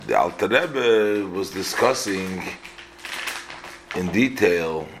the Alter Rebbe was discussing in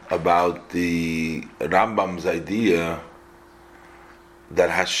detail about the Rambam's idea that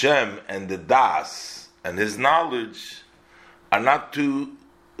Hashem and the Das and his knowledge are not two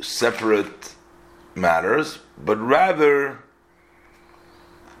separate matters, but rather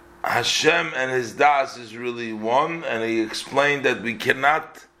Hashem and his Das is really one, and he explained that we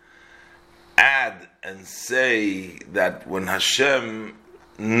cannot add and say that when Hashem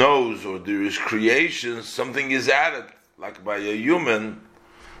knows or there is creation, something is added. Like by a human,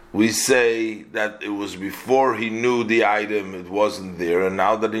 we say that it was before he knew the item, it wasn't there, and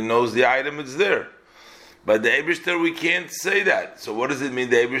now that he knows the item, it's there. By the Eibishter, we can't say that. So what does it mean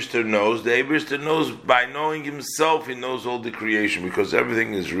the Eibishter knows? The Eibishter knows by knowing himself, he knows all the creation, because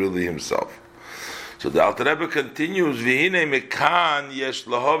everything is really himself. So the Alter Rebbe continues, V'hinei mekan yesh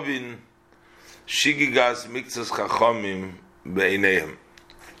lahovin shigigas mikzas chachomim be'ineihem.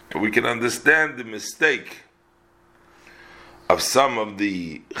 We can understand the mistake of some of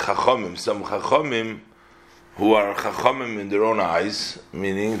the chachomim, some chachomim who are chachomim in their own eyes,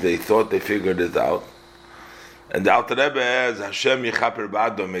 meaning they thought they figured it out. And the Alter Rebbe has Hashem yichaper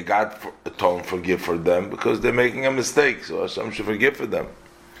ba'adam, may God atone, forgive for them, because they're making a mistake, so Hashem should forgive for them.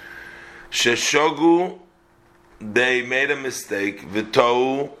 Sheshogu, they made a mistake,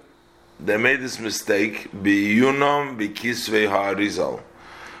 v'tou, they made this mistake, b'yunom b'kisvei ha'arizal,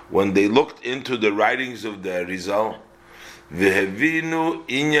 when they looked into the writings of the Arizal, v'hevinu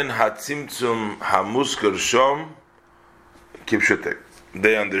inyan hatzimtzum hamuskar shom kipshutek.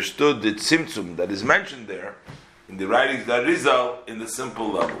 They understood the tzimtzum that is mentioned there in the writings of the Arizal in the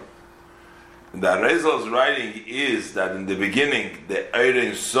simple level. The Arizal's writing is that in the beginning the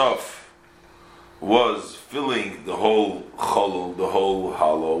Ein Sof was filling the whole cholol, the whole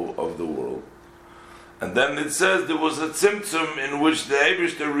hollow of the world. And then it says there was a tzimtzum in which the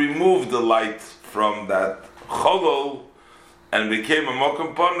Eibishter removed the light from that cholol and became a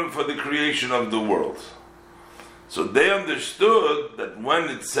mokum panum for the creation of the world. So they understood that when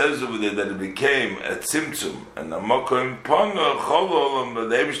it says over there that it became a tzimtzum and a mokum panum cholol,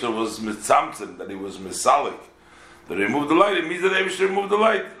 and the Eibishter was mitzamtzim, that he was misalik, that he removed the light, it means that the Eibishter removed the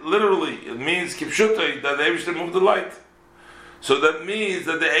light. Literally, it means kipshutai, that the Eibishter removed the light. So that means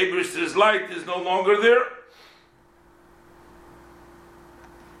that the Eibishter's light is no longer there.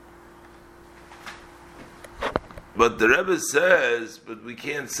 But the Rebbe says, but we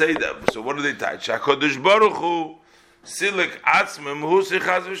can't say that. So what do they tie? Shakodesh Baruch Hu silik atzmim husi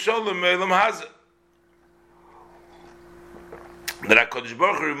chaz v'sholem me'elam hazeh. That HaKadosh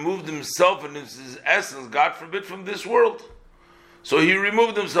Baruch Hu removed himself and his essence, God forbid, from this world. So he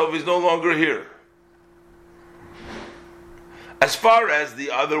removed himself, he's no longer here. As far as the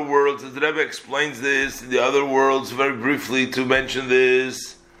other worlds, as the Rebbe explains this, the other worlds, very briefly to mention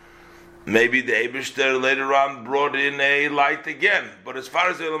this, maybe the Eibishter later on brought in a light again. But as far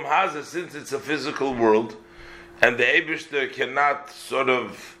as the Elam Hazeh, since it's a physical world, and the Eibishter cannot sort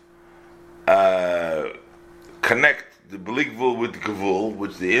of connect the Blikvul with Gevul,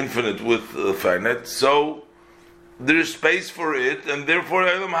 which the infinite with the finite, so there is space for it, and therefore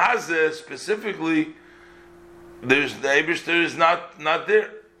Elam Hazeh specifically, there's the Eibishter is not there.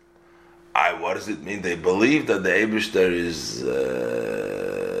 What does it mean? They believe that the Eibishter is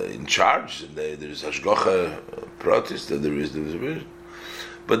in charge, and there's Hashgacha protest, that there is the vision.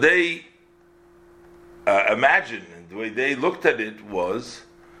 But they imagine, and the way they looked at it was,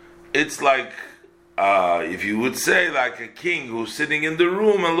 it's like, if you would say, like a king who's sitting in the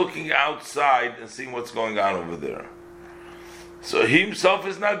room and looking outside and seeing what's going on over there. So he himself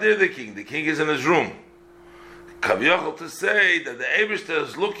is not there, the king is in his room. Kaviyachol to say that the Eibishter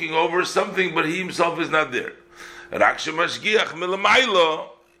is looking over something, but he himself is not there. Raksha Mashgiach Milamaylo,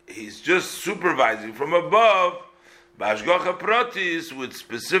 he's just supervising from above, Bashgacha Pratis, with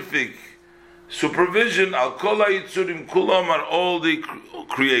specific supervision, Al Kol HaYitzurim Kulam, on all the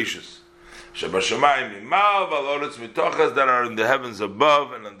creations. Shabashamayim Mimal, Val Oretz Mitochas, that are in the heavens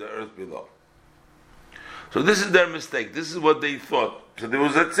above and on the earth below. So this is their mistake. This is what they thought. So there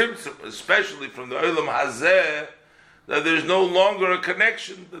was a tzimtzum, especially from the Olam Hazeh, that there's no longer a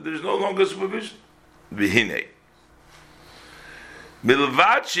connection, that there's no longer supervision. V'hinei.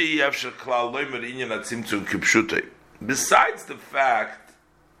 Milvachi yavshar klal loimer inyan hatzimtzum kipshutei. Besides the fact,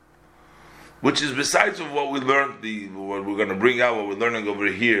 which is besides of what we learned, what we're going to bring out, what we're learning over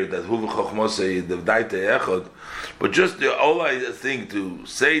here, that hu v'chochmosei devdaitei echad, but just the only thing to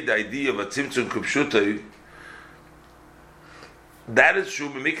say the idea of a tzimtzum kipshutei, that is true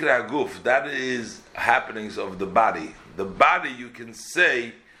b'mikra haguf. That is happenings of the body. The body, you can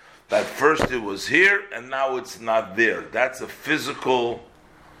say that first it was here and now it's not there. That's a physical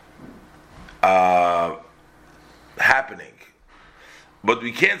But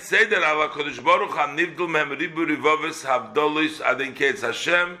we can't say that Allah Kodesh Baruch HaNivdul Mehem Ribu Rivavis Havdolis Adin Ketz.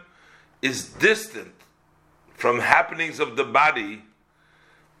 Hashem is distant from happenings of the body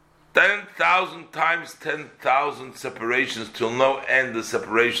 10,000 times 10,000 separations till no end of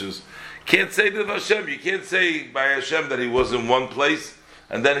separations. Can't say that Hashem. You can't say by Hashem that He was in one place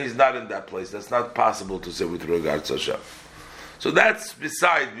and then He's not in that place. That's not possible to say with regards to Hashem. So that's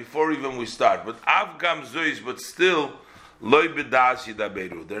beside, before even we start. But Avgam Zois, but still, Loi B'das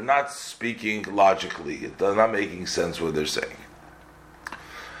Yidaberu. They're not speaking logically. They're not making sense what they're saying.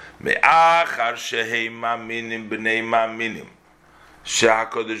 Me'achar shehei ma'minim b'nei ma'minim.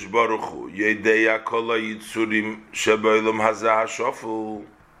 She'HaKadosh Baruch Hu Yedeya kol ha'yitzurim she'ba'olam hazeh ha'shofel.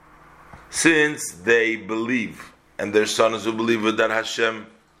 Since they believe, and their sons who believe that Hashem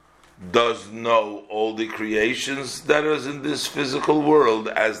does know all the creations that is in this physical world,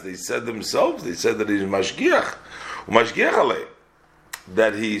 as they said themselves, they said that He's Mashgiach, Mashgiach Alei,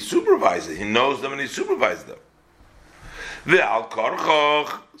 that He supervises, He knows them and He supervises them. Ve'al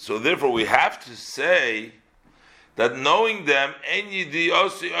korchoch, so therefore we have to say that knowing them,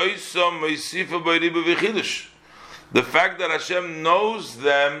 the fact that Hashem knows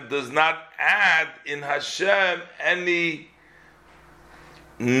them does not add in Hashem any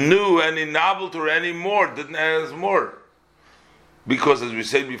new, any novelty, or any more. Doesn't add more. Because as we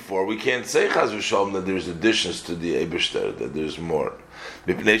said before, we can't say Chaz v'Shalom that there's additions to the Eibishter, that there's more.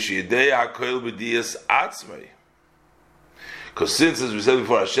 Because since, as we said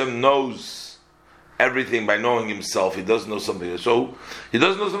before, Hashem knows everything by knowing Himself, He doesn't know something. So He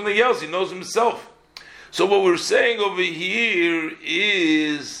doesn't know something else, He knows Himself. So what we're saying over here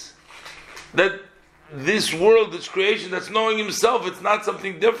is that this world, this creation that's knowing Himself, it's not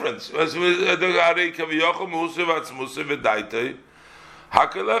something different. So we're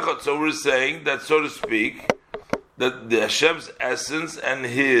saying that, so to speak, that the Hashem's essence and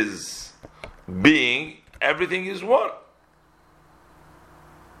His being, everything is one.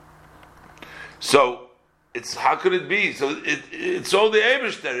 So it's, how could it be? So it's all the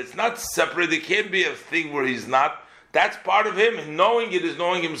Eibishter. It's not separate. It can't be a thing where He's not. That's part of Him. Knowing it is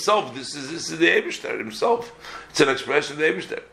knowing Himself. This is the Eibishter Himself. It's an expression of the Eibishter.